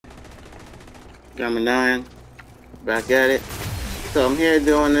Number 9, back at it. So I'm here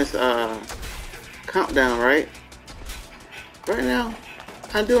doing this countdown, right? Right now,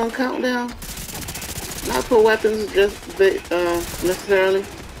 I'm doing countdown. Not for weapons, just necessarily,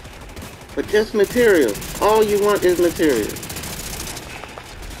 but just material. All you want is material,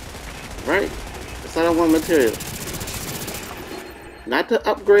 right? That's all I want, material. Not to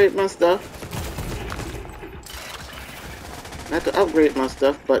upgrade my stuff. Not to upgrade my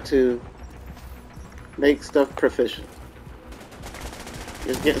stuff, but to make stuff proficient.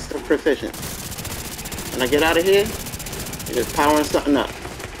 Just getting stuff proficient. When I get out of here, just powering something up.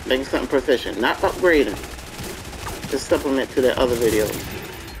 Making something proficient. Not upgrading. Just supplement to the other videos.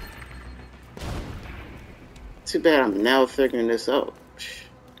 Too bad I'm now figuring this out.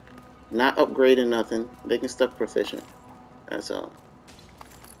 Not upgrading nothing. Making stuff proficient. That's all.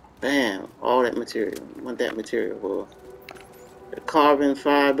 Bam. All that material. I want that material. Well, the carbon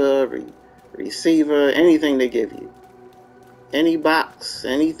fiber, receiver, anything they give you. Any box,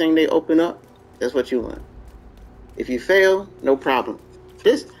 anything they open up, that's what you want. If you fail, no problem.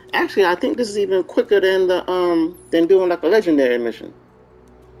 This actually, I think this is even quicker than the than doing like a legendary mission.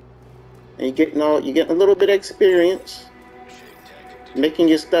 And you're getting a little bit of experience, making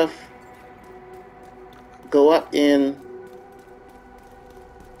your stuff go up in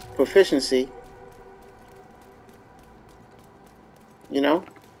proficiency. You know,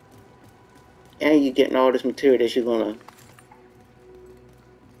 and you're getting all this material that you're gonna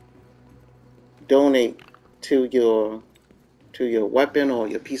donate to your weapon or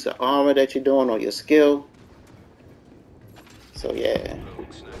your piece of armor that you're doing or your skill. So yeah,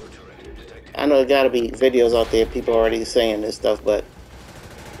 I know there gotta be videos out there, people already saying this stuff, but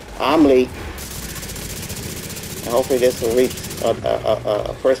I'm late, and hopefully this will reach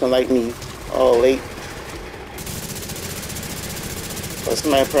a person like me, all late. But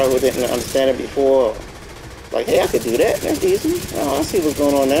somebody probably didn't understand it before. Like, hey, I could do that. That's easy. Oh, I see what's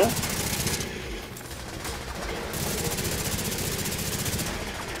going on now.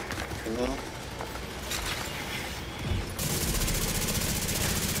 You know?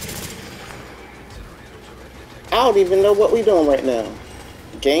 I don't even know what we're doing right now.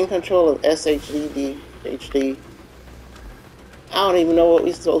 Gain control of SHD, HD. I don't even know what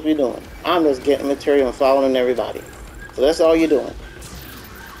we're supposed to be doing. I'm just getting material and following everybody. So that's all you're doing.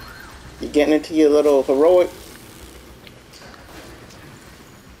 You're getting into your little heroic.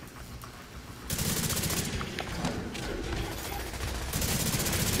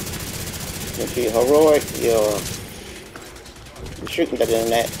 Into your heroic, you're shooting better than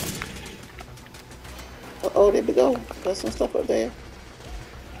that. Oh, there we go. Got some stuff up there.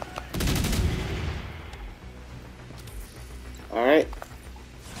 Alright.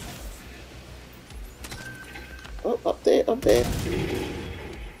 Oh, up there, up there.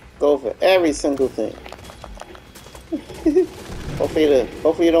 Go for every single thing.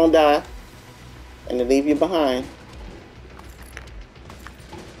 hopefully you don't die and they leave you behind.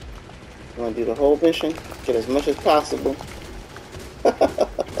 You want to do the whole mission, get as much as possible.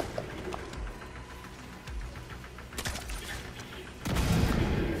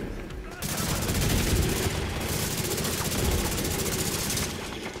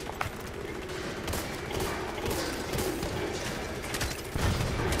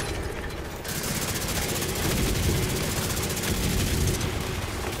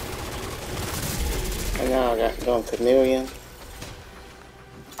 And now I got going chameleon.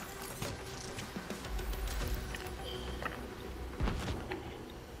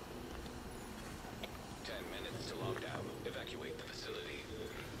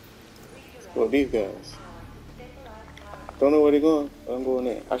 Well, these guys don't know where they're going, but I'm going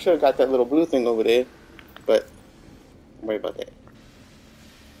there. I should have got that little blue thing over there, but don't worry about that.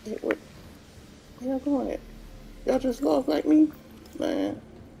 Hey, where y'all going at? Y'all just lost like me? Man,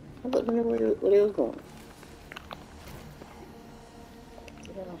 I thought they knew where they was going.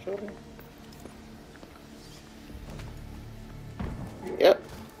 Yep.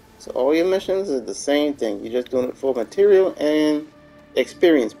 So all your missions is the same thing. You're just doing it for material and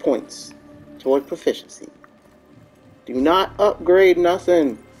experience points toward proficiency. Do not upgrade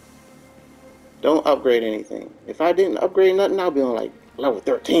nothing. Don't upgrade anything. If I didn't upgrade nothing, I'll be on like level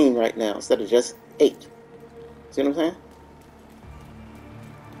 13 right now instead of just 8. See what I'm saying?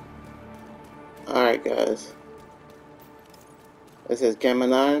 Alright guys. This is Gamma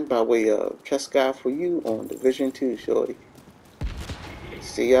 9 by way of Chest Guy for you on Division 2, shorty.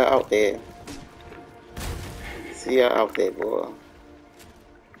 See y'all out there. See y'all out there, boy.